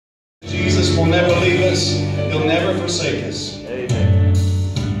Jesus will never leave us. He'll never forsake us. Amen.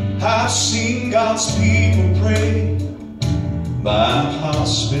 I've seen God's people pray by a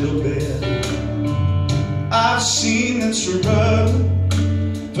hospital bed. I've seen them struggle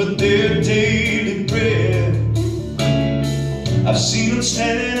for their daily bread. I've seen them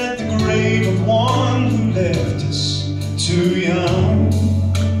standing at the grave of one who left us too young.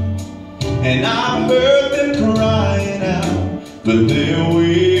 And I've heard them crying out for their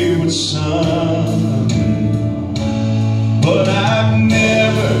wayward son. But I've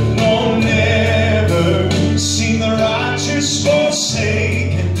never, no never seen the righteous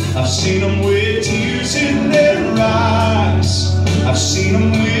forsaken. I've seen them with tears in their eyes. I've seen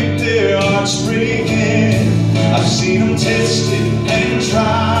them with their hearts breaking. I've seen them tested and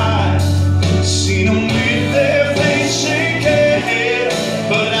tried. Seen them with their faith shaken.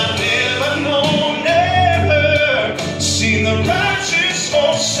 But I've never, no, never seen the righteous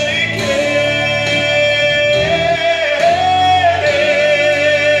forsaken.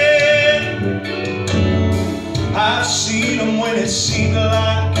 I've seen them when it seemed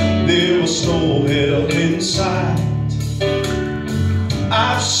like there was no help in sight.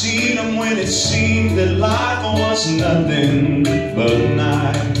 I've seen them when it seemed that life was nothing but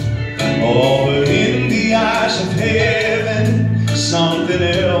night. Oh, but in the eyes of heaven, something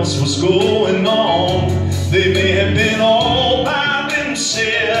else was going on. They may have been all by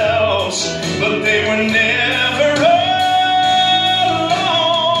themselves, but they were never alone.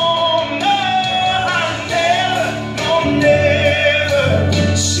 No, I've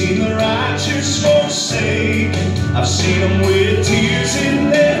never seen the righteous forsaken. I've seen them with tears in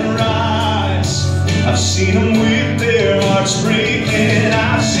their eyes. I've seen them with their hearts breaking.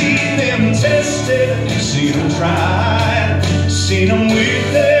 I've seen them tested, seen them tried, seen them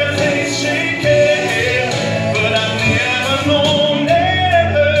with their faith shaken. But I've never, no,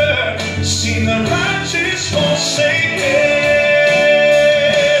 never seen the righteous forsaken.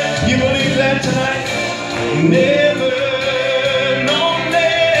 You believe that tonight? Never.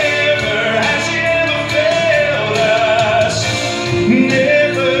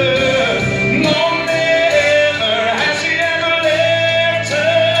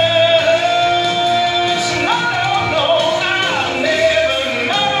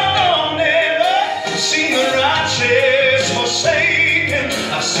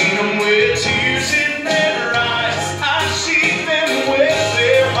 I've seen them with